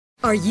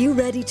Are you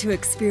ready to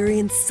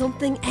experience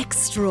something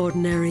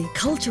extraordinary?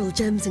 Cultural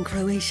gems in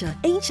Croatia,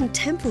 ancient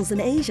temples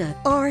in Asia,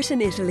 art in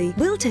Italy.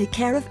 We'll take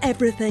care of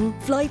everything.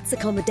 Flights,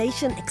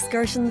 accommodation,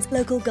 excursions,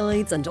 local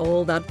guides and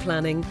all that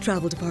planning.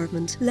 Travel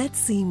department. Let's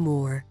see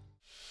more.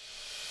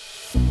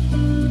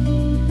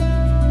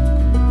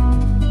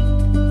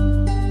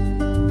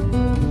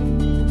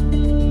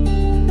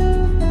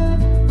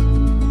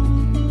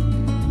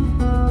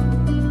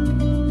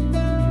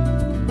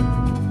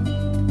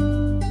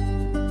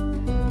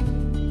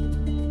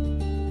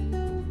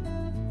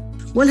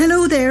 Well,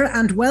 hello there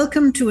and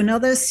welcome to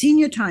another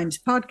Senior Times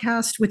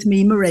podcast with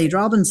me, Mairead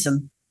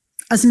Robinson.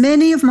 As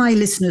many of my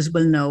listeners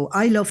will know,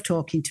 I love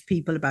talking to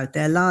people about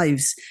their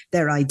lives,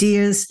 their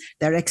ideas,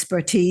 their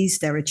expertise,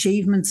 their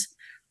achievements.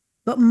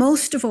 But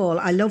most of all,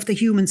 I love the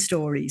human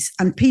stories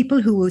and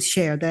people who will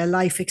share their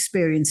life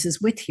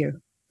experiences with you.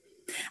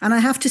 And I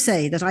have to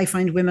say that I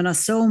find women are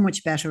so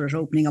much better at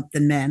opening up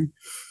than men.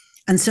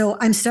 And so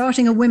I'm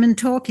starting a women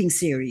talking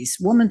series,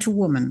 Woman to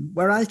Woman,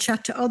 where I'll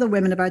chat to other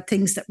women about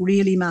things that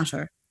really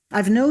matter.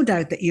 I've no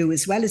doubt that you,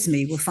 as well as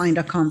me, will find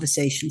our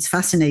conversations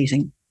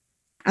fascinating.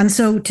 And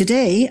so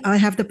today I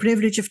have the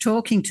privilege of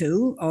talking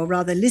to, or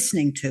rather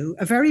listening to,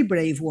 a very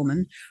brave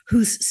woman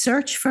whose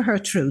search for her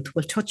truth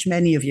will touch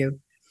many of you.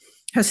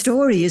 Her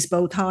story is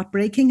both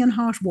heartbreaking and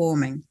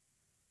heartwarming.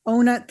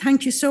 Oona,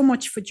 thank you so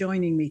much for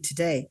joining me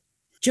today.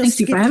 Thank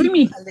you for having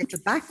me. A little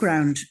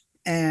background.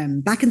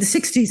 Back in the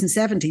 60s and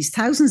 70s,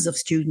 thousands of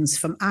students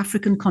from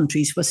African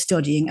countries were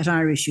studying at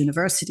Irish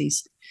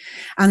universities.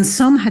 And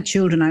some had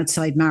children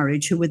outside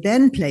marriage who were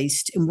then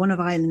placed in one of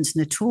Ireland's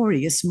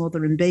notorious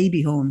mother and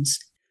baby homes.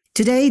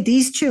 Today,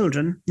 these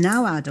children,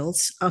 now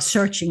adults, are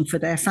searching for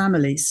their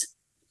families.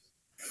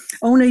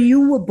 Oona,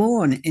 you were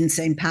born in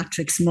St.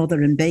 Patrick's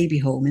mother and baby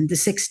home in the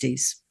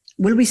 60s.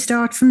 Will we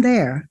start from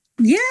there?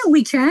 Yeah,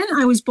 we can.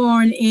 I was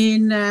born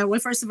in, well,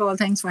 first of all,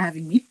 thanks for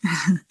having me.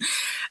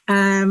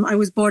 I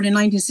was born in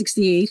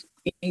 1968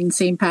 in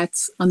St.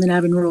 Pat's on the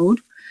Navan Road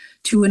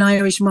to an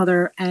Irish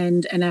mother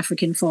and an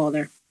African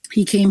father.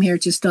 He came here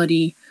to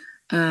study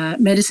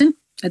medicine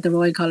at the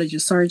Royal College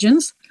of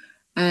Surgeons,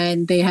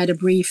 and they had a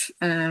brief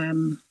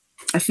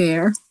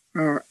affair,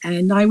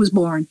 and I was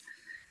born.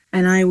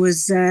 And I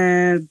was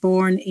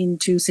born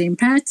into St.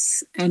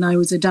 Pat's, and I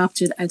was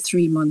adopted at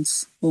 3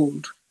 months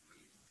old.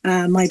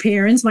 My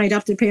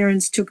adopted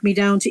parents took me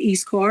down to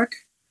East Cork,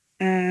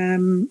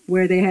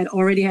 where they had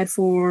already had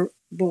 4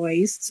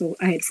 boys. So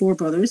I had 4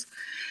 brothers.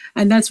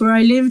 And that's where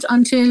I lived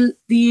until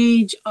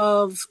the age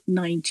of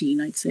 19,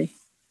 I'd say.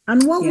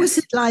 And what was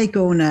it like,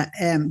 Oona,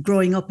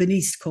 growing up in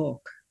East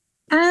Cork?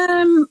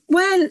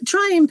 Well,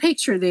 try and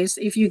picture this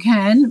if you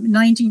can.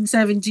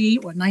 1970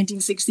 or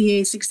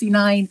 1968,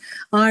 69,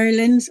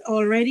 Ireland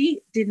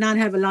already did not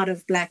have a lot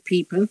of black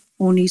people,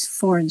 only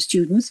foreign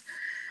students.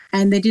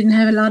 And they didn't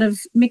have a lot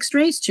of mixed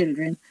race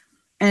children.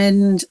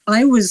 And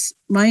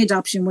my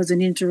adoption was an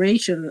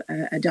interracial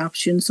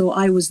adoption. So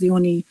I was the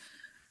only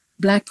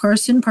black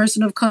person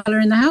of color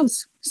in the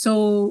house.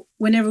 So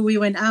whenever we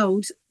went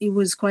out, it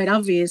was quite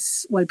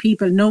obvious. Well,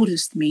 people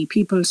noticed me.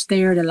 People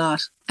stared a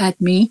lot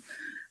at me.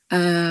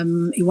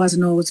 It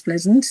wasn't always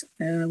pleasant.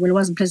 Well, it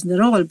wasn't pleasant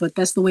at all, but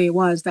that's the way it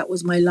was. That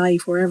was my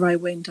life. Wherever I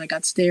went, I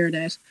got stared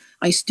at.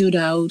 I stood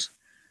out.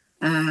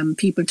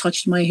 People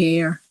touched my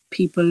hair.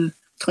 People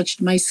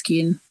touched my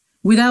skin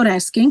without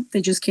asking.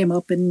 They just came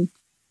up and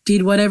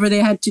did whatever they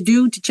had to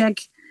do to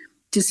check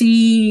to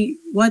see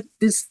what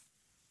this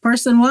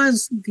person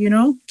was,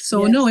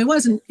 So no, it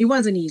wasn't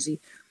easy.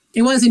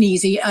 It wasn't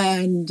easy.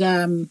 And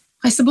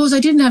I suppose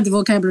I didn't have the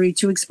vocabulary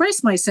to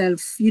express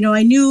myself.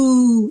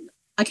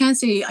 I can't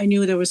say I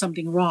knew there was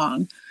something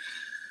wrong,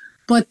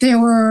 but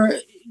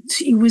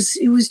it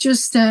was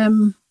just,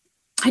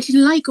 I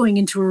didn't like going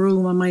into a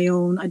room on my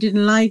own. I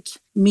didn't like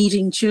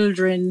meeting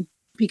children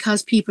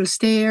because people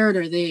stared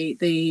or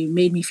they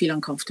made me feel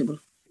uncomfortable.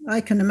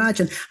 I can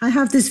imagine. I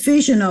have this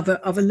vision of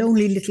a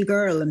lonely little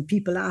girl and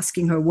people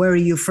asking her, where are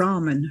you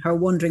from? And her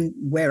wondering,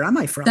 where am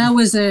I from? That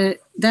was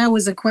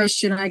a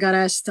question I got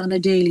asked on a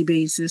daily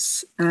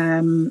basis.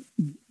 I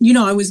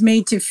was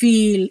made to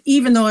feel,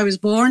 even though I was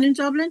born in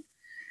Dublin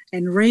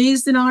and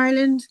raised in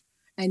Ireland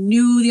and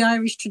knew the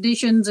Irish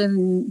traditions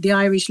and the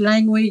Irish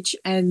language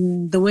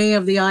and the way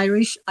of the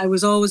Irish, I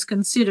was always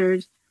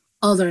considered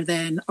other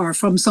than or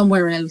from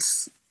somewhere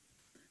else.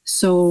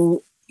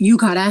 So you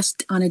got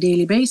asked on a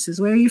daily basis,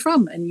 where are you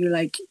from? And you're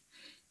like,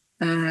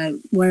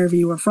 wherever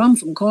you were from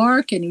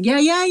Cork. And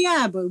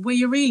yeah, but where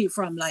you really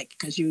from? Like,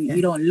 because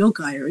you don't look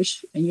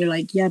Irish. And you're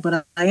like, yeah,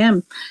 but I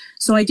am.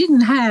 So I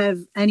didn't have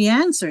any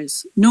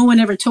answers. No one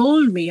ever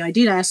told me. I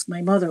did ask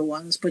my mother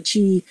once, but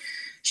she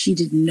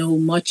didn't know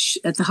much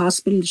at the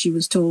hospital. She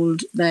was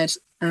told that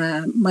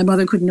my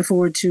mother couldn't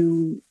afford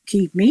to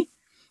keep me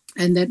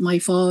and that my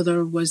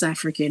father was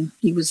African.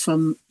 He was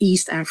from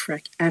East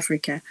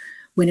Africa,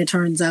 when it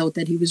turns out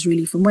that he was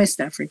really from West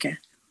Africa.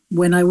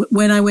 When I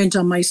went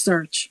on my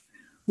search,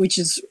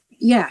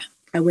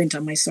 I went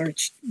on my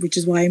search, which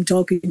is why I'm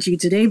talking to you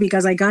today,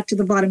 because I got to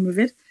the bottom of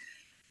it.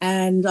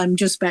 And I'm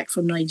just back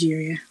from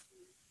Nigeria,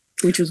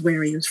 which was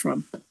where he was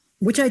from.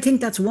 Which I think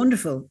that's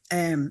wonderful.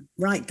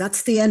 Right,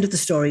 that's the end of the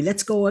story.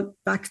 Let's go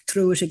back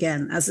through it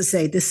again. As I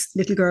say, this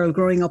little girl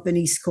growing up in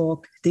East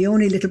Cork, the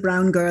only little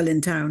brown girl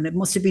in town, it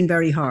must have been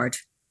very hard.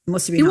 It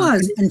must have been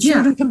hard. Was. And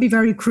children can be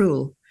very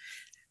cruel.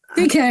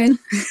 They can.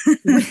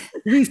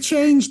 We've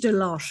changed a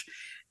lot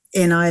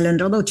in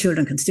Ireland, although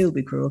children can still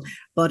be cruel.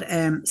 But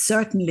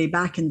certainly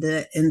back in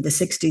the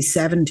 60s,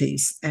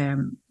 70s,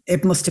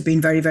 it must have been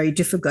very, very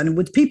difficult. And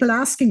with people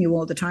asking you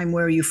all the time,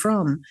 where are you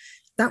from?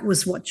 That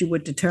was what you were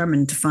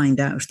determined to find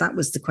out. That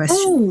was the question.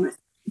 Oh,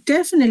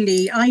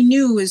 definitely. I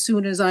knew as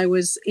soon as I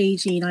was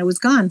 18, I was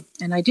gone.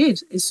 And I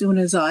did. As soon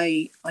as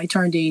I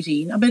turned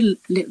 18, a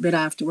little bit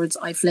afterwards,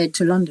 I fled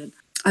to London.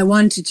 I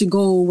wanted to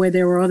go where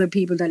there were other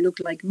people that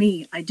looked like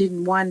me. I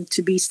didn't want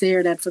to be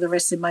stared at for the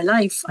rest of my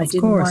life. I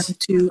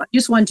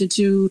just wanted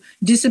to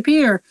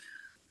disappear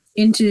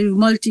into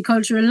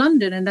multicultural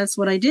London. And that's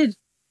what I did.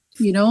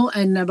 You know,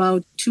 and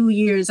about 2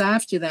 years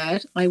after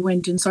that, I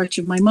went in search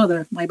of my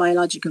mother, my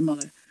biological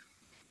mother.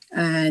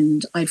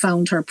 And I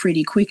found her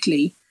pretty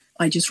quickly.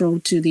 I just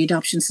wrote to the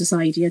Adoption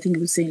Society, I think it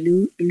was St.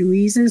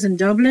 Louise's in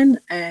Dublin,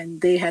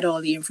 and they had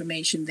all the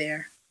information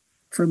there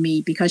for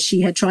me because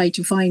she had tried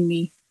to find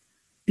me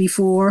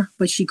before,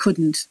 but she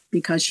couldn't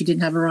because she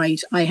didn't have a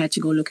right. I had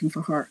to go looking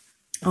for her.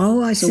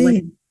 Oh, I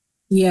see.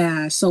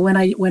 So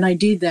when I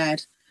did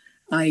that,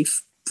 I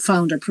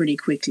found her pretty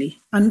quickly.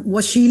 And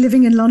was she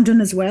living in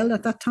London as well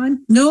at that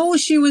time? No,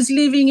 she was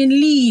living in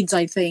Leeds,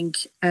 I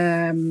think.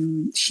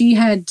 She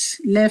had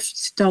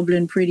left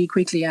Dublin pretty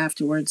quickly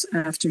afterwards,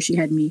 after she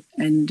had me,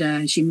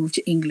 and she moved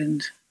to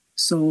England.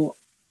 So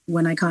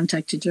when I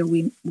contacted her,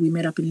 we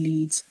met up in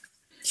Leeds.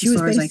 She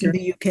was based in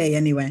the UK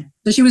anyway.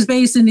 So she was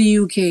based in the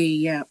UK,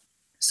 yeah.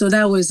 So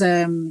that was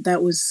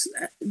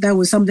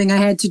something I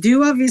had to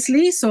do,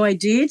 obviously. So I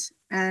did.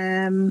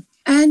 And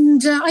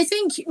I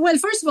think, well,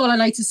 first of all, I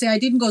like to say I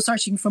didn't go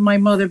searching for my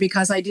mother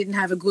because I didn't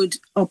have a good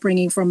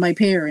upbringing from my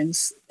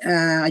parents.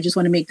 I just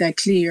want to make that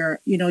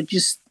clear. You know,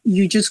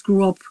 you just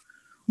grew up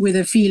with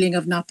a feeling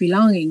of not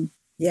belonging.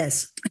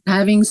 Yes.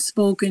 Having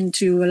spoken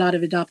to a lot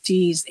of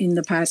adoptees in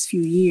the past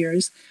few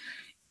years,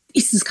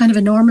 this is kind of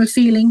a normal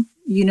feeling.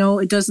 You know,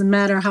 it doesn't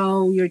matter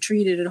how you're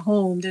treated at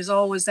home. There's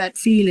always that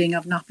feeling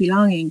of not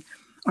belonging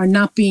or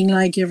not being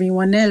like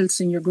everyone else.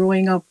 And you're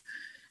growing up,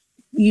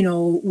 you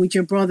know, with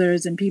your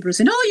brothers and people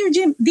saying, oh,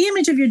 you're the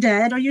image of your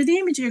dad or you're the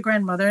image of your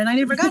grandmother. And I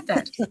never got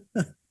that,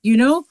 you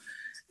know.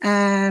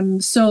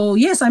 So,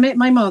 yes, I met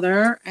my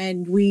mother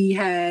and we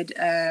had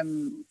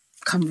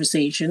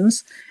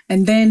conversations.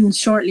 And then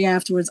shortly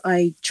afterwards,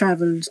 I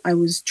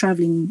was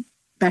traveling,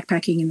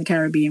 backpacking in the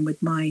Caribbean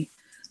with my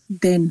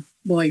then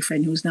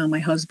boyfriend, who's now my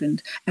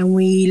husband. And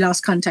we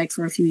lost contact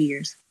for a few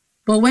years.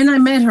 But when I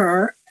met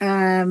her,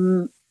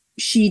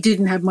 she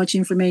didn't have much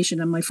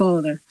information on my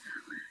father.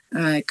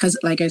 Because,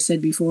 like I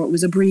said before, it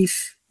was a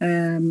brief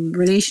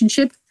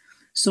relationship.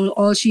 So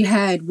all she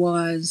had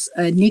was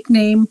a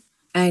nickname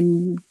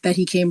and that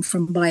he came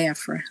from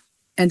Biafra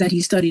and that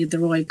he studied at the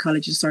Royal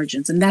College of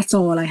Surgeons. And that's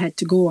all I had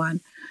to go on,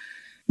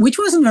 which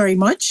wasn't very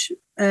much.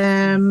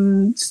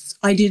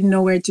 I didn't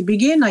know where to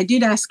begin. I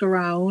did ask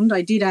around.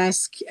 I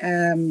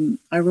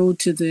wrote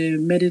to the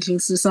Medical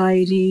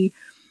Society.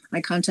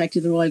 I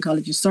contacted the Royal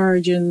College of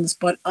Surgeons,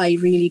 but I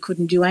really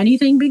couldn't do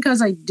anything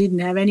because I didn't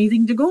have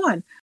anything to go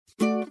on.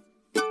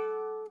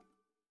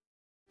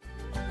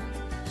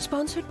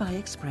 Sponsored by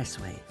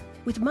Expressway.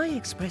 With My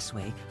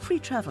Expressway, free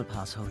travel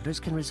pass holders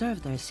can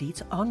reserve their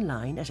seats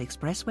online at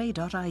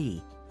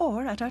expressway.ie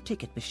or at our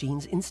ticket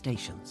machines in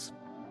stations.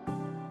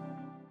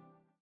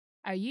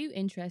 Are you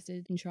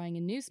interested in trying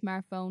a new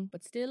smartphone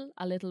but still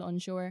a little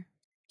unsure?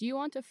 Do you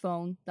want a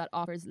phone that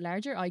offers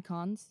larger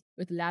icons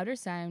with louder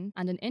sound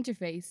and an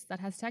interface that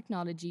has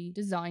technology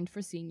designed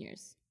for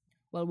seniors?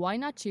 Well, why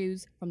not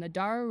choose from the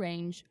Doro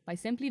range by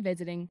simply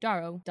visiting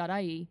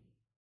doro.ie.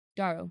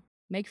 Doro.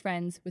 Make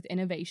friends with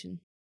innovation.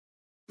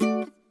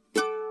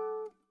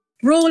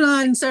 Roll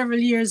on several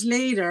years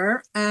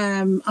later,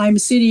 I'm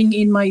sitting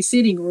in my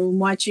sitting room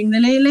watching the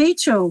Late Late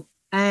Show.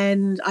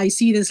 And I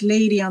see this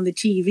lady on the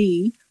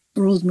TV,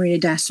 Rosemary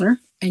Dasser,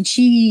 and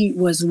she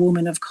was a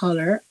woman of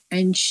colour.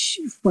 And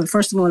well,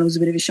 first of all, it was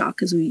a bit of a shock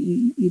because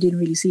you didn't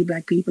really see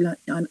black people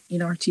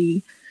in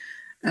RT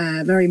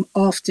very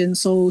often.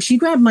 So she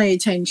grabbed my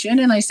attention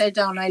and I sat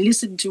down and I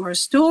listened to her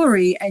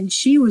story. And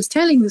she was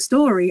telling the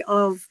story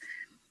of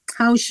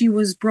how she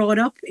was brought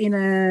up in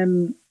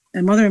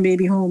a mother and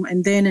baby home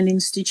and then an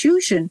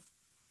institution.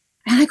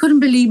 And I couldn't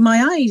believe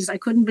my eyes. I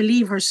couldn't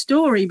believe her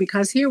story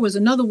because here was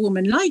another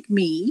woman like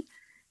me.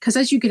 Because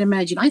as you can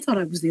imagine, I thought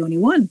I was the only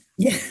one.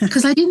 Yeah.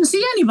 Because I didn't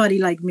see anybody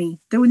like me.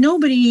 There was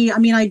nobody. I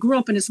mean, I grew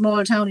up in a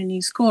small town in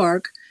East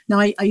Cork. Now,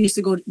 I used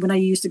to go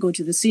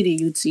to the city,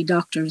 you'd see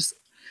doctors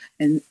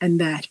and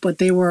that. But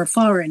they were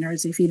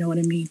foreigners, if you know what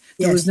I mean.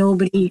 Yes. There was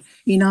nobody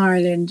in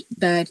Ireland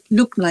that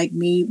looked like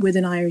me with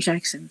an Irish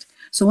accent.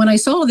 So when I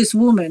saw this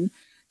woman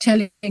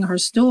telling her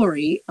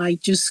story, I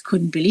just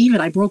couldn't believe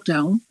it. I broke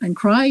down and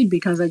cried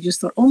because I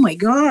just thought, oh my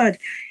God,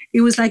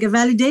 it was like a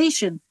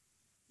validation.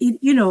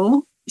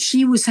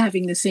 She was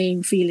having the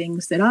same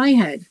feelings that I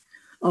had.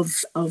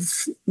 of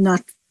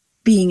not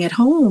being at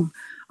home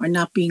or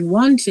not being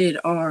wanted,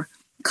 or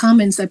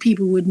comments that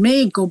people would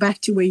make, go back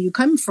to where you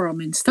come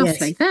from and stuff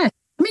like that.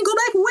 I mean, go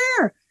back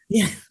where?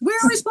 Yeah. Where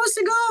are we supposed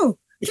to go?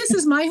 This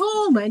is my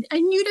home. And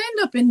you'd end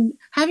up in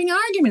having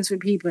arguments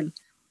with people.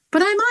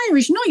 But I'm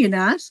Irish. No, you're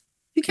not.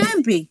 You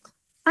can't be.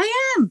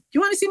 I am. Do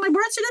you want to see my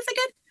birth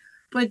certificate?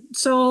 But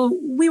so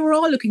we were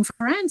all looking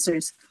for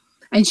answers.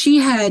 And she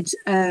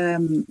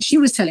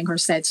was telling her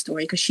sad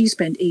story because she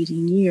spent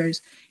 18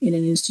 years in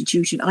an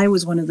institution. I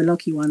was one of the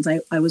lucky ones.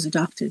 I was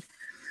adopted.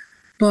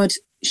 But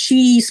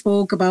she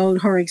spoke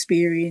about her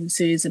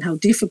experiences and how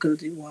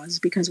difficult it was,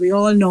 because we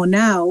all know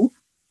now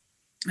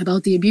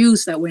about the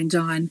abuse that went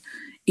on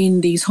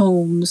in these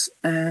homes,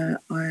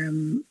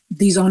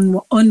 these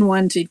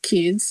unwanted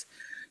kids,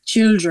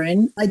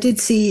 children. I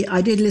did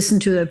listen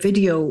to a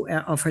video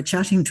of her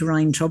chatting to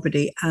Ryan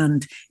Tubridy,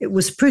 and it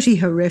was pretty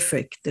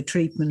horrific, the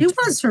treatment. It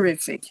was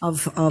horrific.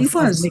 Of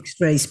mixed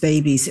race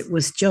babies. It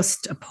was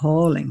just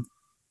appalling.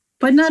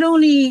 But not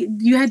only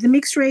you had the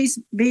mixed race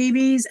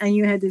babies and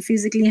you had the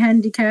physically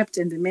handicapped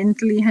and the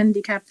mentally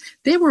handicapped,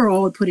 they were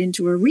all put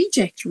into a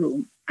reject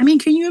room. I mean,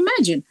 can you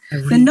imagine?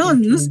 The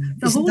nuns,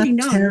 the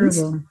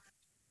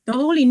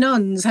holy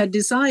nuns had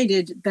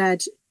decided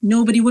that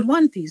nobody would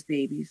want these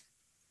babies.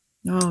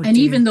 Oh, and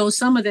even though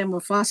some of them were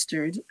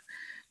fostered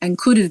and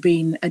could have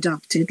been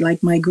adopted,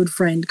 like my good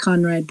friend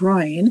Conrad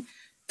Bryan,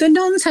 the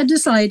nuns had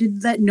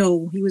decided that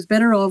no, he was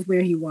better off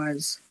where he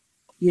was,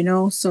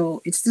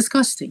 so it's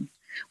disgusting.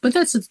 But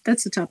that's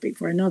a topic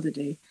for another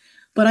day.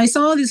 But I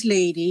saw this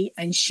lady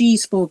and she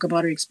spoke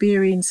about her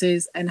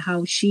experiences and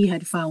how she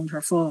had found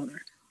her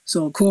father.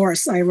 So, of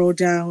course, I wrote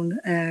down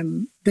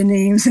the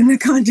names and the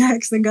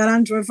contacts and got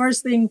onto her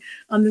first thing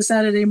on the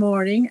Saturday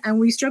morning, and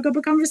we struck up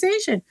a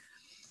conversation.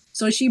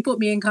 So she put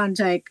me in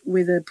contact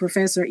with a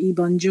Professor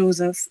Ebon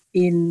Joseph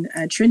in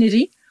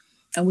Trinity,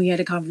 and we had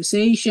a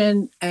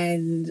conversation.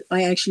 And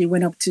I actually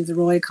went up to the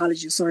Royal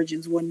College of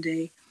Surgeons one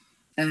day,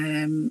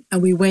 and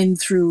we went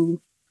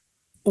through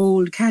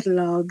old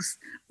catalogues,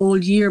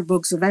 old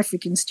yearbooks of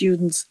African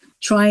students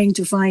trying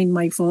to find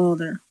my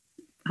father.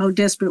 How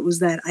desperate was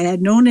that? I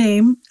had no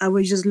name. I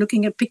was just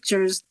looking at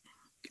pictures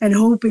and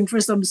hoping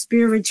for some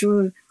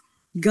spiritual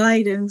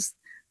guidance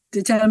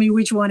to tell me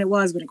which one it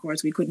was. But of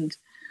course we couldn't.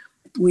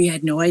 We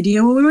had no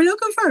idea what we were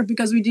looking for,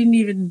 because we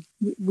knew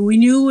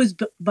it was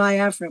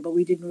Biafra, but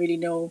we didn't really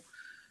know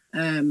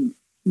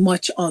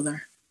much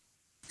other.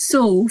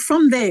 So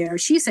from there,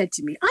 she said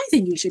to me, I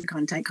think you should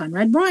contact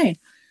Conrad Bryan.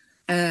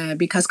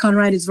 Because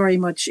Conrad is very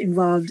much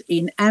involved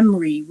in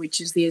AMRI, which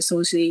is the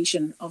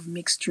Association of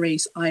Mixed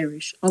Race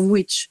Irish, of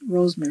which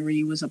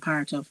Rosemary was a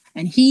part of.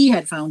 And he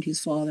had found his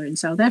father in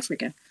South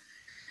Africa.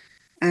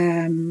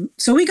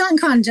 So we got in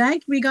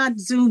contact. We got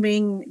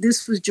Zooming.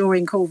 This was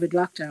during COVID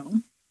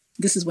lockdown.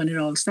 This is when it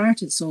all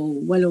started. So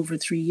well over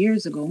 3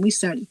 years ago. And we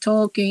started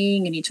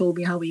talking, and he told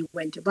me how he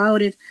went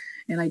about it.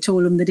 And I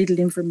told him the little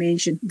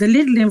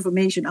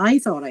information I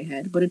thought I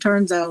had, but it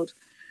turns out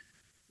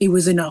it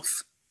was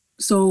enough.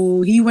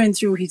 So he went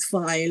through his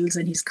files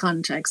and his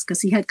contacts,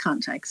 because he had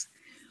contacts.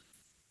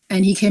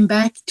 And he came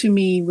back to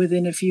me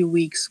within a few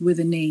weeks with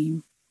a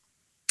name.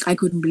 I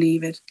couldn't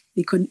believe it.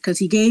 He couldn't, because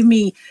he gave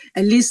me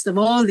a list of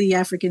all the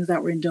Africans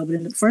that were in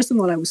Dublin. First of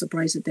all, I was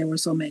surprised that there were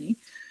so many.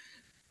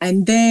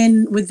 And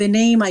then with the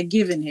name I'd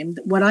given him,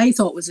 what I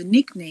thought was a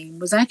nickname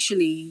was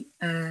actually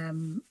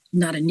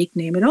not a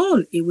nickname at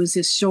all. It was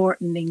a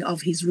shortening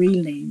of his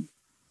real name.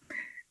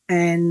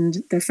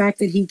 And the fact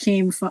that he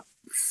came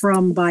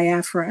from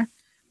Biafra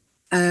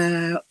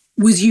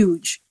was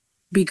huge,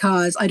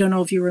 because I don't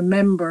know if you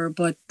remember,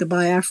 but the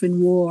Biafran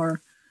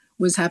War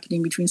was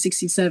happening between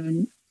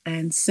 67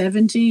 and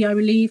 70, I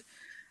believe.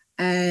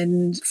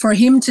 And for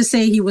him to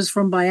say he was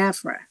from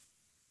Biafra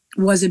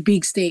was a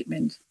big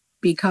statement,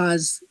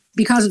 because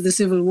of the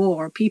Civil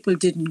War, people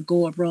didn't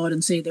go abroad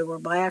and say they were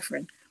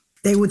Biafran.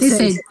 They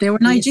said they were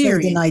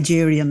Nigerian. The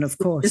Nigerian, of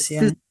course,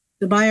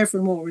 The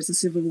Biafran War was the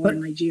Civil war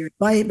in Nigeria.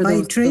 By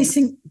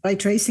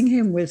tracing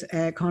him with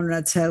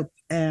Conrad's help,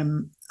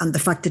 and the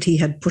fact that he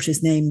had put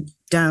his name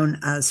down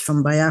as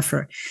from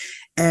Biafra,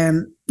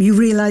 you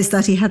realised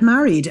that he had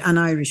married an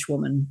Irish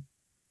woman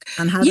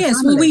and had a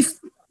family. Well,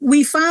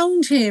 we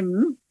found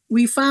him.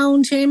 We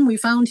found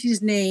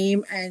his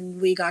name,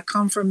 and we got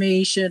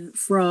confirmation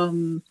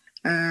from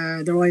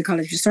the Royal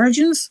College of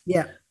Surgeons.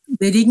 Yeah.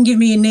 They didn't give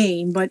me a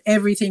name, but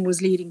everything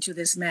was leading to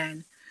this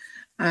man.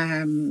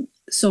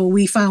 So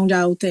we found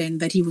out then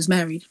that he was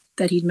married,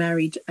 that he'd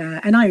married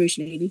an Irish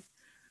lady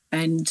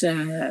and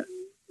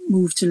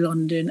moved to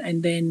London.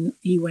 And then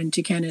he went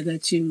to Canada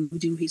to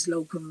do his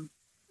locum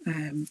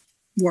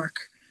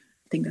work.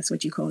 I think that's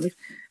what you call it.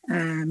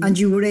 And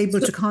you were able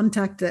to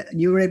contact his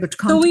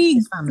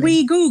family.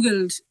 We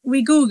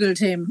Googled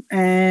him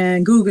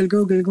and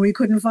Googled. We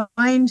couldn't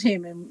find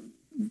him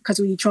because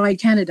we tried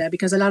Canada,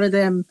 because a lot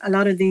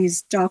of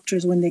these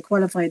doctors, when they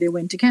qualify, they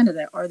went to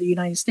Canada or the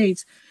United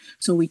States.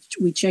 So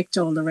we checked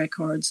all the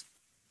records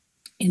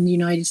in the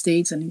United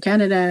States and in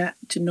Canada,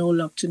 to no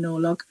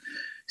luck.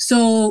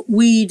 So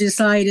we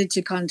decided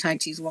to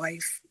contact his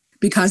wife,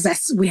 because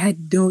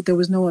there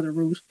was no other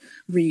route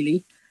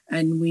really.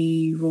 And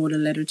we wrote a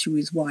letter to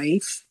his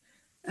wife,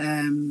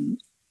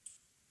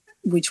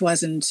 which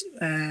wasn't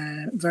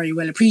very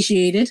well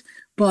appreciated,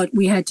 but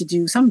we had to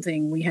do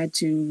something. We had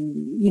to,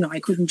 I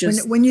couldn't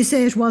just... When you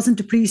say it wasn't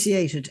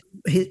appreciated,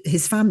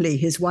 his family,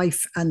 his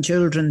wife and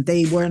children,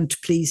 they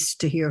weren't pleased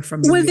to hear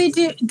from you. Well, they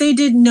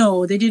didn't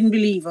know. They didn't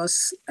believe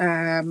us.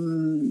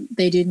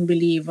 They didn't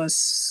believe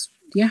us.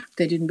 Yeah,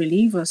 they didn't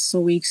believe us. So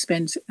we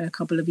spent a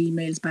couple of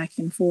emails back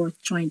and forth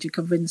trying to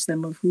convince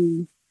them of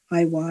who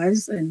I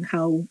was and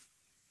how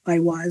I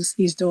was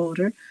his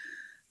daughter.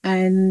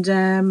 And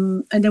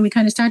then we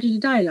kind of started a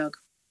dialogue,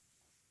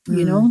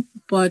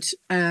 but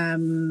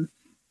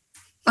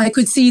I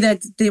could see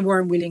that they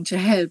weren't willing to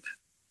help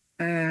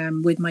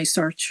with my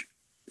search.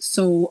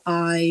 So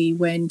I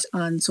went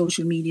on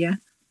social media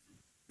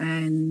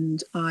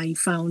and I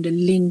found a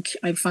link.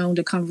 I found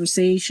a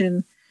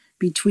conversation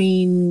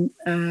between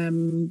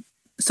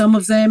some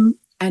of them,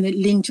 and it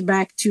linked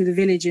back to the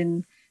village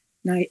in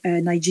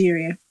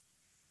Nigeria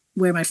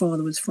where my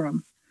father was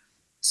from.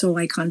 So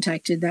I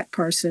contacted that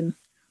person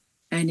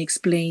and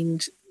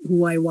explained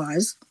who I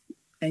was.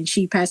 And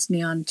she passed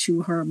me on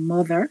to her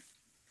mother,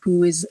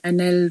 who is an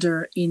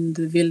elder in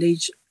the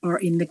village or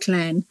in the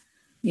clan,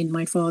 in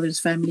my father's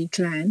family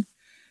clan.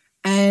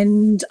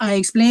 And I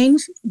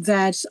explained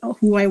that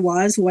who I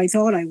was, who I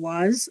thought I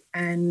was,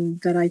 and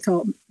that I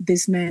thought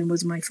this man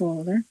was my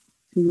father,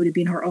 who would have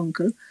been her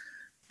uncle.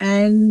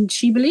 And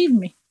she believed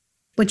me.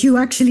 But you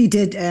actually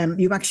did,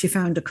 you actually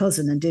found a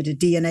cousin and did a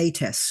DNA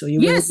test. So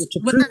you were able to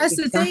prove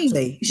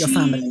exactly your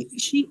family.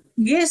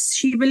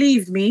 She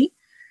believed me.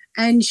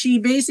 And she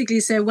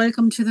basically said,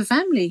 welcome to the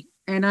family.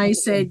 And I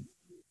said,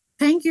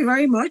 thank you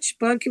very much,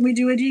 but can we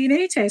do a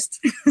DNA test?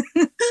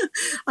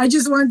 I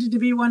just wanted to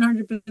be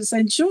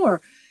 100%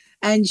 sure.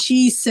 And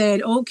she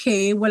said,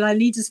 okay, well, I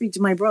need to speak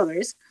to my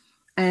brothers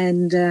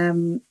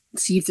and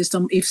see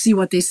if see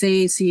what they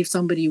say, see if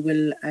somebody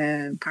will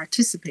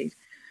participate.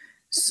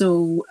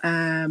 So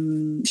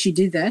she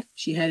did that.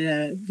 She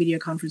had video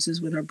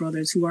conferences with her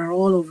brothers who are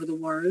all over the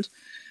world.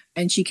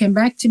 And she came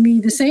back to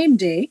me the same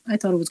day. I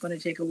thought it was going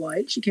to take a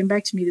while. She came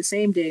back to me the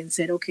same day and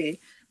said, okay,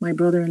 my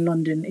brother in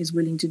London is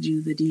willing to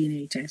do the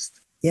DNA test.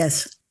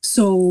 Yes.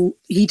 So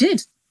he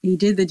did. He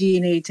did the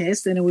DNA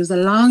test, and it was the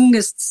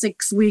longest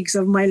 6 weeks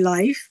of my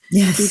life.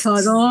 Yes.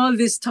 Because all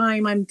this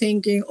time I'm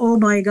thinking, oh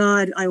my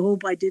God, I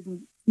hope I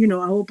didn't,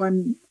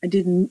 I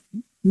didn't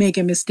make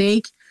a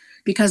mistake,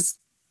 because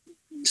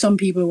some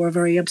people were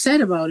very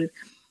upset about it.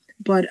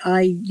 But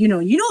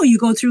you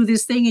go through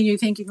this thing and you're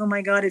thinking, oh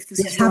my God, if this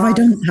is wrong,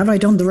 have I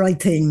done the right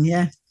thing?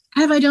 Yeah.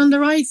 Have I done the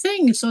right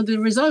thing? So the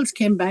results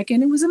came back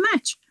and it was a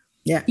match.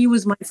 Yeah. He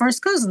was my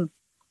first cousin.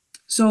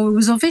 So it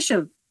was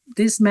official.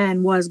 This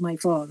man was my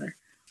father.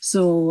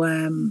 So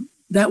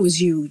that was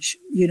huge.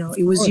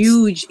 It was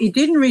huge. It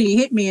didn't really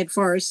hit me at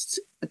first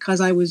because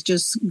I was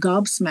just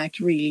gobsmacked,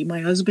 really. My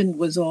husband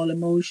was all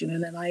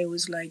emotional and I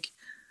was like,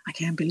 I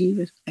can't believe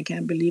it. I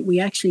can't believe we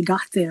actually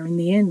got there in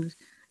the end,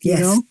 yes.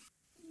 you know?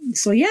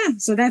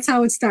 So that's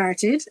how it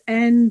started.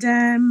 And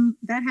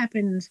that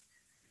happened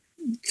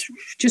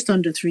just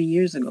under 3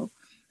 years ago.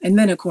 And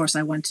then, of course,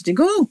 I wanted to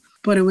go,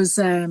 but it was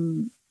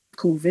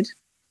COVID.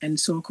 And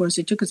so, of course,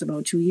 it took us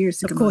about 2 years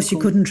to come. Of course, you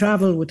couldn't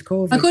travel with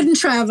COVID. I couldn't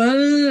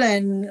travel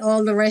and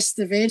all the rest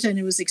of it. And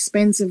it was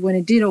expensive when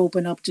it did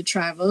open up to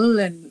travel.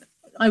 And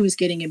I was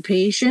getting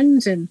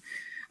impatient. And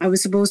I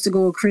was supposed to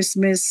go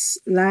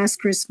last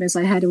Christmas.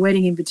 I had a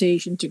wedding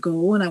invitation to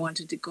go and I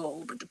wanted to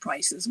go, but the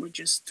prices were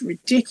just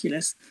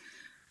ridiculous.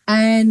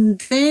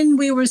 And then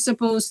we were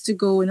supposed to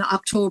go in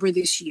October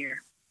this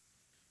year.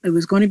 It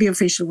was going to be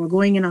official. We're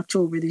going in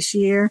October this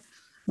year.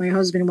 My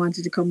husband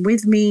wanted to come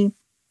with me.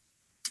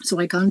 So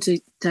I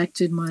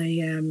contacted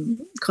my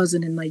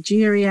cousin in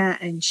Nigeria,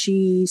 and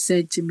she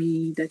said to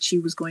me that she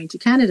was going to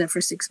Canada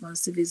for 6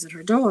 months to visit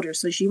her daughter.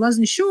 So she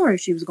wasn't sure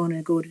if she was going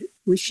to go,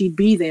 she'd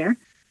be there.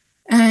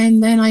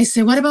 And then I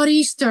said, what about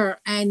Easter?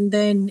 And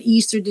then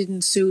Easter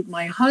didn't suit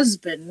my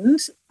husband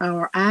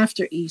or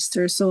after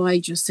Easter. So I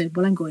just said,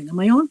 well, I'm going on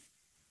my own.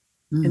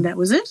 And that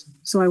was it.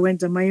 So I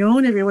went on my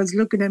own. Everyone's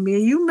looking at me. Are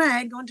you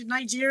mad going to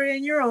Nigeria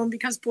on your own?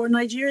 Because poor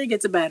Nigeria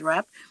gets a bad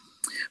rap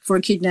for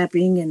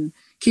kidnapping and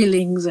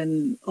killings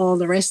and all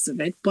the rest of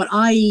it. But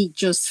I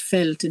just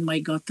felt in my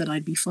gut that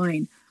I'd be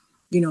fine.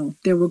 You know,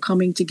 they were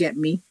coming to get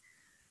me.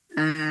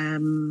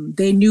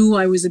 They knew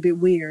I was a bit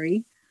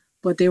weary,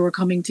 but they were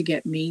coming to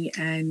get me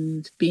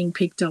and being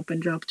picked up and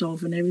dropped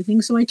off and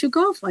everything. So I took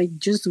off. I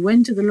just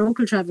went to the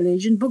local travel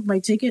agent, booked my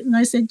ticket, and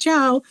I said,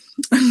 ciao,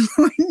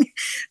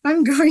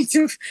 I'm going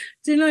to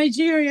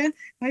Nigeria.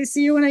 I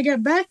see you when I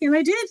get back. And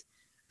I did.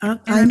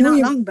 I know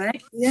not long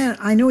back. Yeah,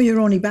 I know you're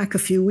only back a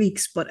few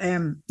weeks, but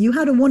you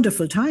had a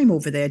wonderful time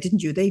over there,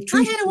 didn't you?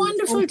 I had a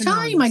wonderful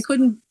time.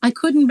 I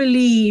couldn't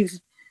believe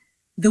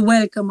the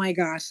welcome I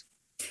got.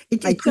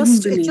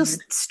 It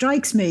just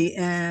strikes me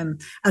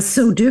as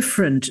so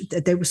different.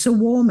 That they were so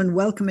warm and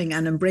welcoming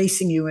and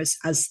embracing you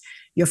as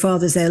your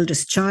father's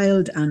eldest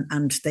child,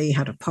 and they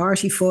had a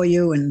party for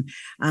you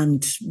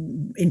and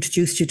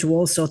introduced you to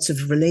all sorts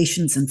of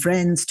relations and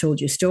friends,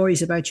 told you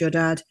stories about your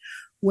dad.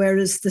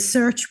 Whereas the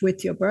search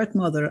with your birth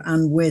mother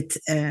and with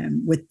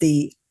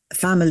the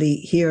family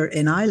here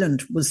in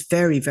Ireland was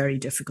very, very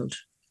difficult.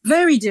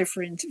 Very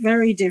different,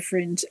 very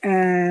different.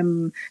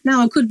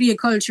 Now, it could be a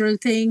cultural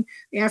thing.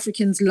 The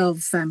Africans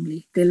love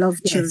family. They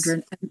love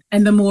children,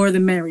 and the more the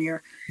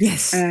merrier.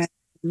 Yes.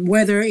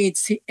 Whether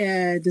it's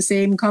the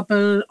same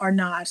couple or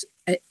not,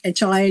 a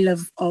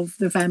child of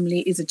the family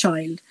is a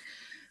child.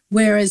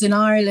 Whereas in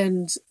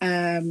Ireland,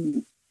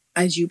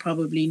 as you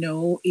probably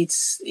know,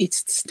 it's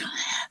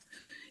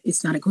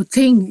not a good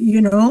thing,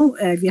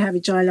 if you have a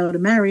child out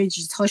of marriage,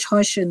 it's hush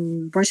hush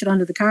and brush it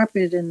under the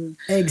carpet and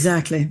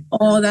exactly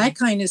all that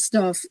kind of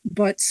stuff.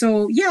 But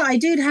so yeah, I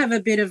did have a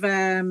bit of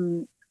a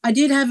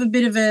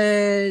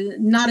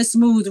not a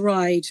smooth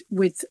ride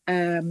with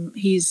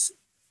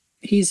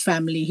his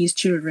family, his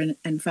children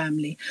and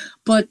family.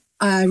 But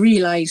I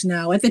realize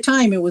now, at the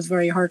time it was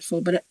very hurtful,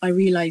 but I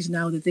realize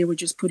now that they were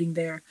just putting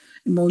their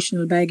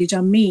emotional baggage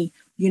on me,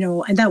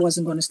 and that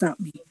wasn't going to stop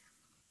me.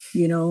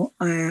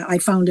 I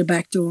found a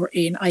back door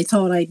in. I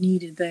thought I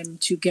needed them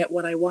to get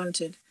what I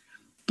wanted,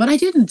 but I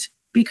didn't,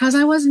 because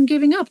I wasn't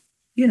giving up.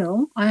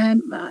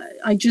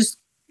 I just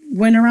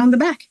went around the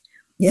back.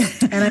 Yeah,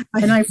 and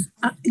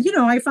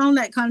I found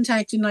that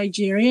contact in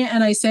Nigeria,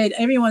 and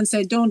everyone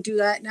said, don't do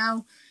that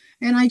now,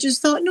 and I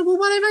just thought, no, but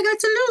what have I got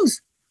to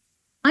lose?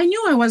 I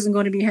knew I wasn't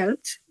going to be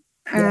helped,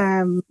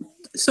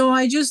 so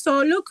I just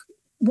thought, look,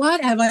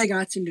 what have I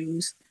got to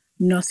lose?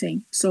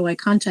 Nothing. So I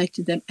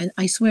contacted them, and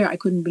I swear I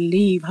couldn't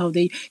believe how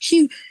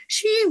she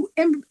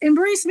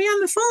embraced me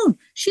on the phone.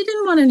 She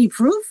didn't want any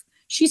proof.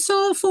 She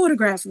saw a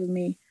photograph of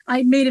me.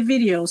 I made a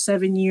video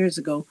 7 years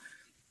ago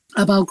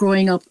about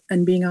growing up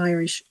and being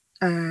Irish,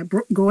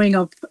 growing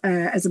up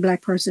as a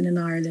Black person in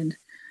Ireland.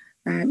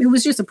 It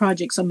was just a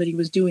project somebody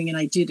was doing, and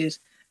I did it.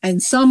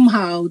 And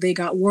somehow they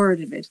got word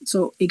of it.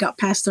 So it got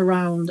passed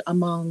around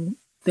among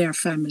their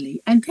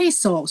family, and they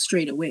saw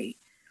straight away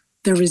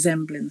the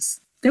resemblance.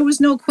 There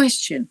was no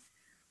question.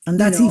 And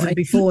that's even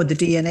before the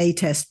DNA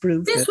test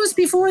proved it. This was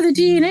before the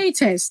DNA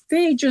test.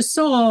 They just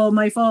saw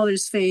my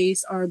father's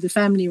face or the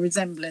family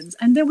resemblance,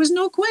 and there was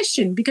no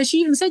question, because she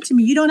even said to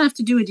me, you don't have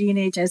to do a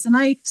DNA test. And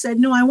I said,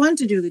 no, I want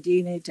to do the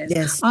DNA test.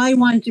 Yes. I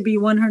want to be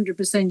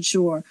 100%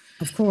 sure,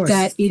 of course,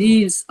 that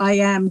I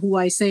am who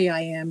I say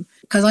I am,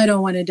 because I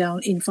don't want to down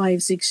in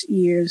 5-6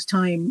 years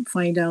time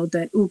find out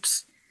that,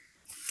 oops,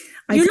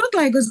 you look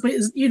like us, but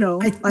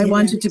I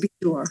wanted to be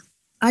sure.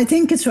 I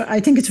think it's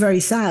very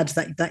sad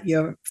that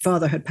your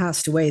father had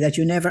passed away, that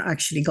you never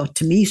actually got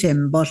to meet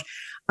him. But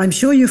I'm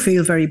sure you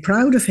feel very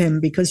proud of him,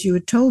 because you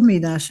had told me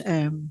that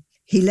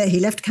he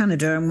left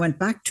Canada and went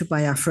back to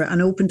Biafra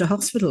and opened a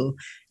hospital,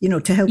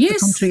 to help the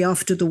country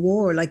after the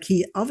war. Like,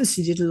 he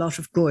obviously did a lot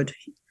of good.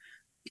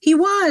 He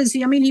was.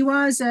 He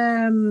was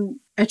a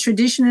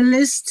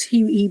traditionalist.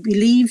 He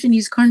believed in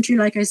his country.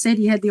 Like I said,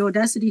 he had the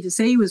audacity to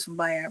say he was from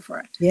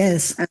Biafra.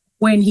 Yes.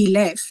 When he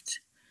left.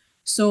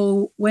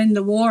 So when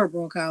the war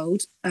broke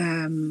out,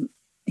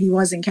 he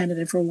was in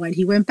Canada for a while.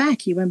 He went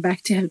back. He went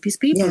back to help his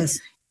people. Yes.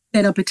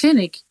 Set up a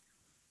clinic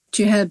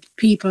to help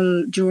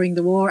people during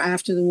the war,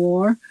 after the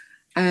war.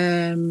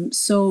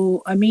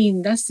 So, I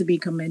mean, that's to be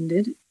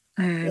commended.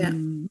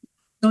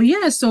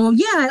 So,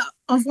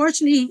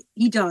 unfortunately,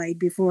 he died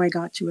before I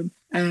got to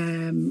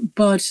him.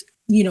 But,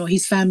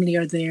 his family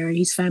are there.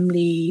 His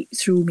family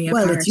threw me a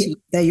party.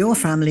 They're your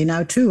family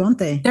now too, aren't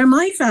they? They're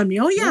my family.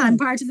 Oh, yeah, I'm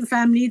part of the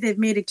family. They've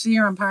made it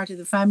clear I'm part of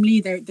the family.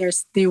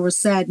 They were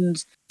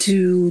saddened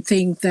to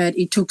think that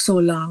it took so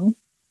long,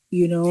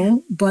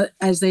 But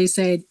as they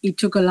said, it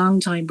took a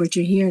long time, but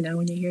you're here now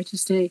and you're here to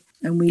stay.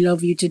 And we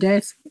love you to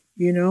death,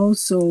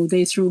 So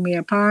they threw me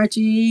a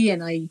party,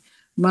 and I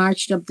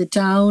marched up the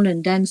town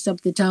and danced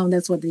up the town.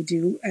 That's what they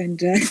do. And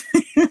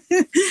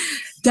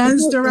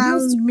danced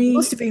around me. It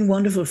must have been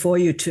wonderful for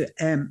you to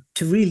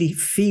really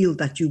feel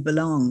that you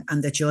belong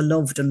and that you're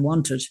loved and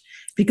wanted,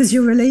 because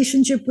your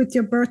relationship with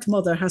your birth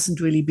mother hasn't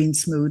really been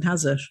smooth,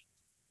 has it?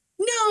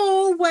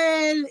 No,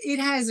 well, it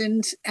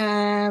hasn't.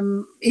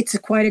 It's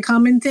quite a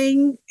common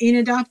thing in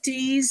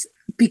adoptees.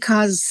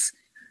 Because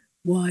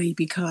why?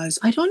 Because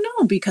I don't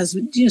know. Because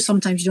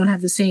sometimes you don't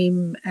have the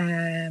same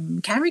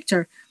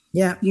character.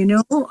 Yeah.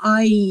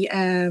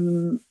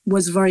 I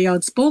was very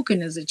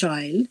outspoken as a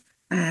child.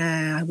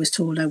 I was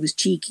told I was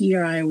cheeky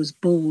or I was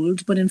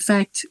bold, but in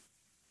fact,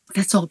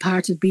 that's all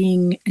part of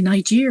being a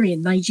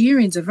Nigerian.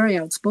 Nigerians are very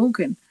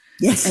outspoken.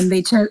 Yes. And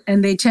they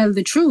tell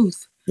the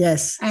truth.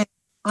 Yes. And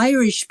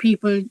Irish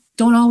people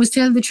don't always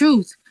tell the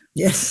truth.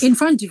 Yes. In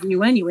front of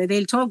you anyway.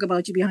 They'll talk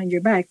about you behind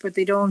your back, but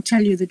they don't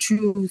tell you the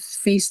truth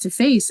face to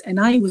face. And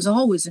I was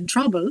always in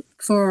trouble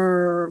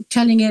for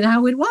telling it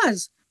how it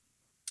was.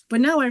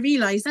 But now I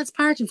realize that's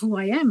part of who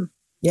I am.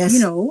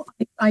 Yes.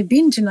 I've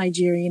been to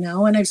Nigeria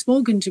now, and I've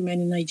spoken to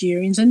many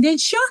Nigerians, and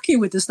they'd shock you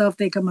with the stuff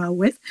they come out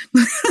with.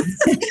 You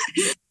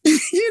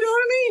know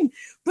what I mean?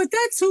 But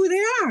that's who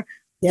they are.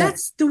 Yeah.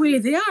 That's the way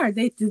they are.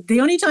 The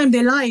only time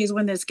they lie is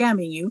when they're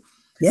scamming you.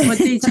 but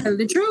they tell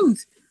the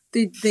truth.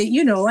 They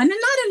and not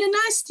in a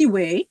nasty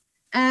way.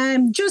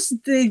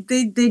 Just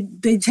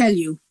they tell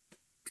you,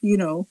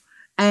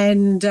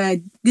 and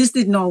this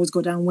didn't always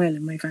go down well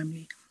in my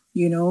family,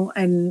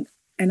 and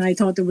I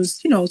thought there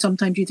was,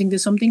 sometimes you think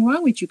there's something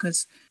wrong with you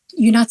because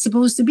you're not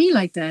supposed to be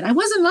like that. I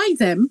wasn't like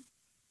them,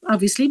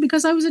 obviously,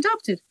 because I was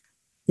adopted,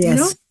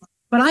 Yes.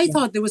 but I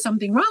thought there was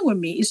something wrong with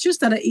me. It's just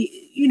that,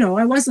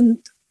 I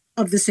wasn't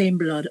of the same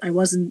blood. I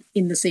wasn't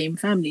in the same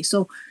family.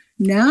 So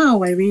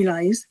now I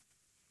realize,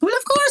 well,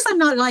 of course I'm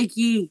not like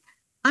ye.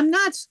 I'm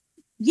not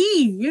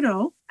ye,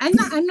 I'm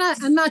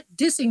not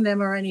dissing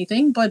them or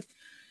anything, but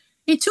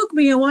it took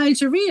me a while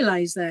to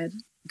realize that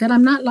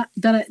I'm not like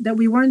that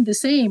we weren't the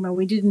same or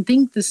we didn't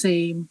think the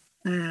same,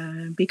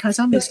 because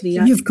obviously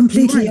you've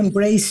completely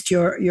embraced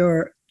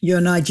your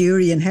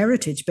Nigerian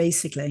heritage,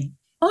 basically.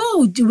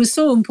 Oh, it was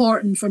so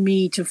important for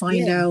me to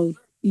find out,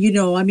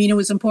 it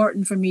was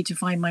important for me to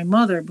find my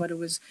mother, but it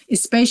was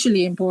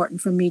especially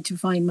important for me to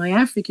find my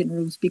African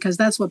roots, because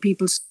that's what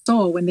people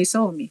saw when they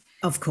saw me.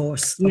 Of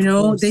course.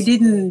 They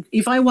didn't,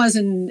 if I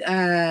wasn't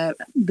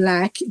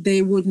black,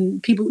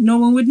 no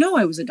one would know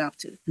I was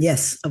adopted.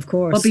 Yes, of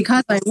course. But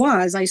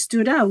because I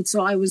stood out.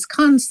 So I was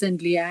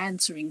constantly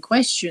answering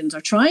questions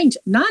or trying to,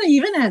 not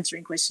even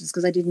answering questions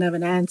because I didn't have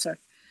an answer.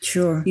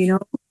 Sure.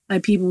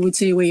 And people would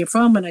say, where you're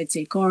from? And I'd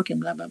say Cork and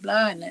blah, blah,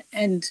 blah.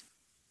 And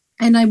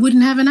I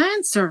wouldn't have an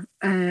answer.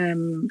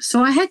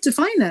 So I had to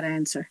find that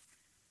answer.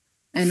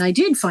 And I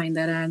did find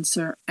that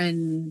answer.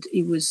 And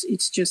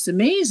it's just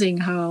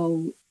amazing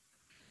how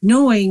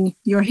knowing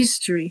your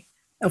history,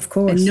 of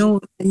course,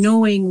 and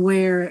knowing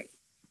where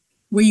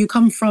you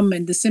come from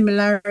and the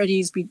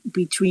similarities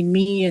between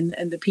me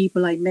and the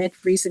people I met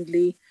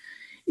recently,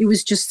 it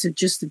was just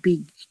a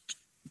big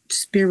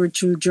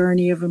spiritual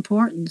journey of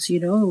importance.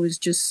 It was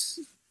just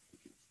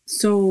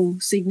so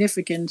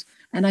significant,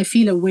 and I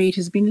feel a weight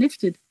has been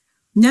lifted.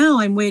 Now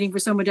I'm waiting for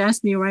someone to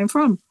ask me where I'm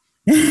from.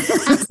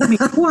 Ask me.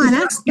 Go on,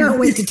 ask me. Can't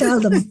wait to tell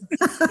them.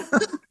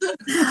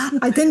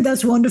 I think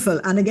that's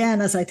wonderful. And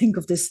again, as I think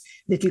of this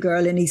little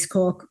girl in East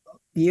Cork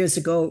years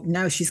ago,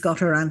 now she's got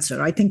her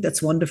answer. I think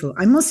that's wonderful.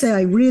 I must say,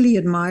 I really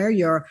admire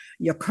your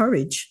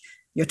courage,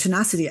 your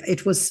tenacity.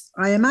 It was,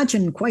 I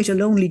imagine, quite a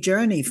lonely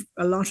journey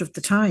a lot of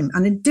the time,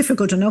 and a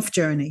difficult enough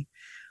journey.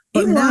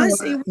 But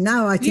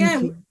now I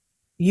think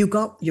you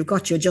got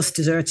your just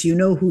desserts. You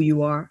know who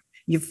you are.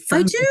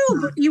 I do,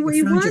 but it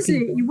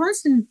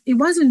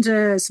wasn't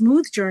a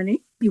smooth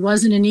journey. It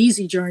wasn't an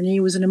easy journey.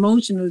 It was an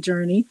emotional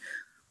journey,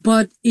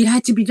 but it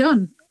had to be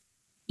done.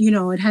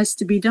 It has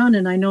to be done.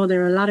 And I know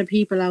there are a lot of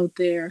people out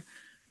there,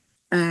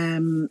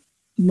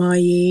 my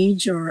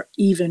age or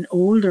even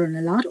older and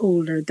a lot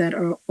older, that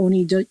are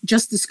only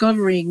just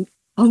discovering,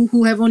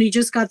 who have only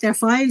just got their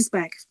files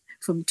back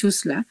from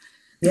TUSLA,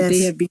 that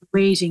they have been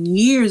waiting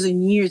years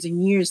and years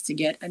and years to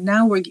get. And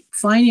now we're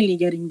finally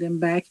getting them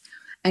back.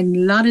 And a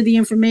lot of the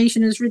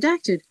information is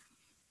redacted.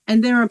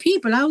 And there are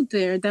people out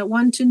there that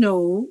want to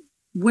know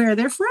where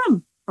they're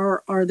from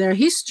or their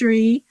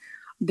history,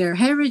 their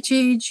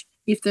heritage,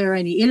 if there are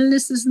any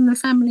illnesses in the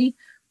family.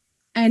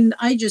 And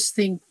I just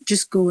think,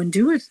 just go and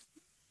do it.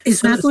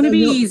 It's not going to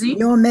be easy.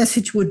 Your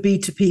message would be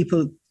to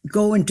people,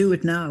 go and do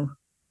it now.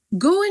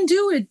 Go and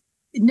do it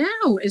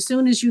now, as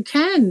soon as you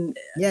can.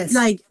 Yes.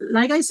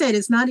 Like I said,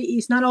 it's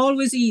not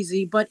always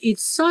easy, but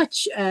it's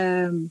such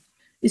a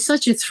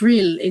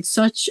thrill. It's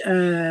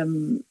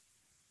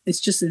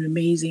just an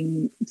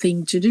amazing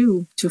thing to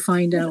do, to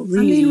find out.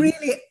 Really,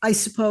 I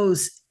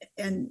suppose,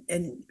 and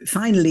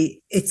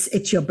finally,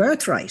 it's your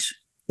birthright.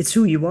 It's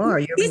who you are.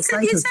 It's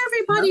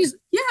everybody's.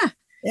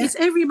 It's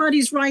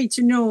everybody's right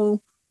to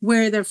know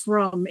where they're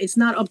from. It's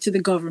not up to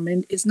the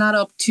government. It's not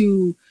up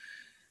to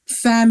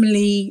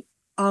family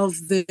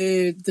of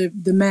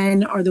the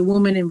man or the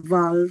woman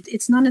involved.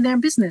 It's none of their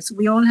business.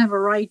 We all have a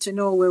right to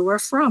know where we're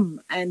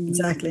from. And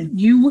exactly,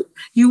 you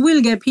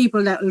will get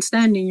people that will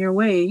stand in your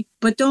way,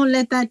 but don't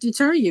let that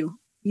deter you.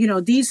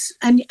 These,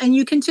 and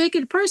you can take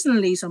it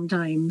personally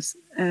sometimes.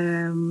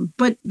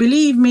 But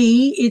believe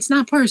me, it's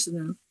not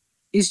personal.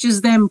 It's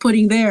just them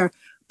putting their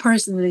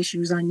personal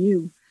issues on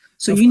you.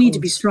 So you need to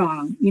be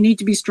strong. You need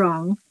to be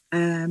strong.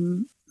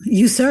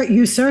 You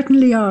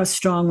certainly are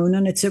strong, Oona,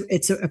 and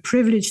it's a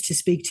privilege to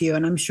speak to you,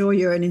 and I'm sure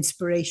you're an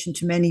inspiration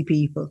to many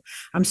people.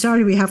 I'm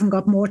sorry we haven't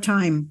got more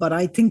time, but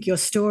I think your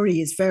story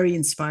is very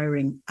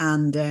inspiring,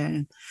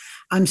 and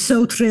I'm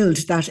so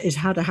thrilled that it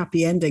had a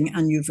happy ending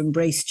and you've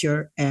embraced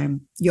your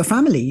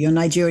family, your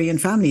Nigerian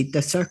family.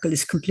 The circle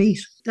is complete.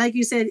 Like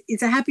you said,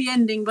 it's a happy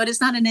ending, but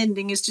it's not an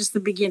ending, it's just the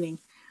beginning.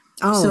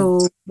 Oh,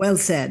 so well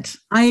said.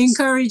 I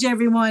encourage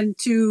everyone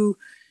to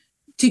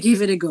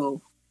give it a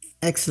go.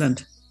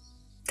 Excellent.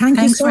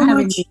 Thanks you so for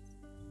having much. Me.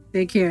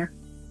 Take care.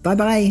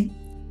 Bye-bye.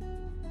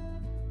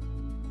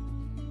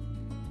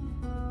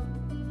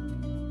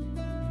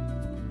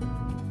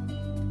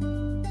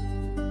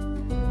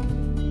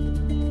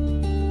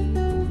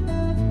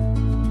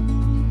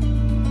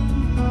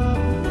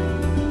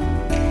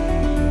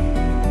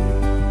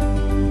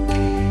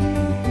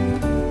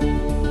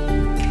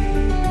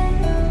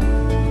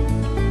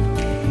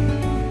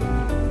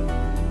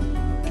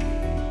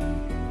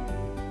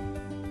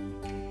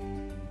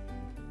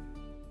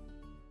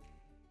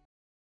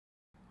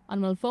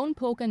 bhfuil phone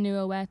póca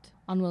nua wet,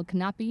 an bhfuil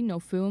cnapi nó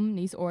fum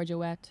níos orja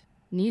wet.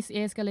 Níos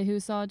éasca le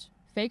húsáid,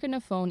 féicar na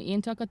phone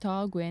ionach atá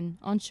gin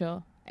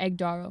anseo ag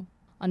daro.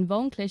 An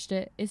bhón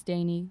cliste is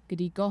déine go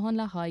dtí gohan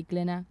le haid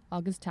gline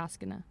agus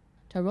tascanna.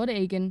 Tá rud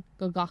aigen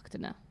go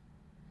gachtainna.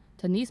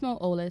 Tá níos mó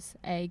ólas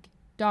ag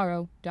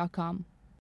daro.com.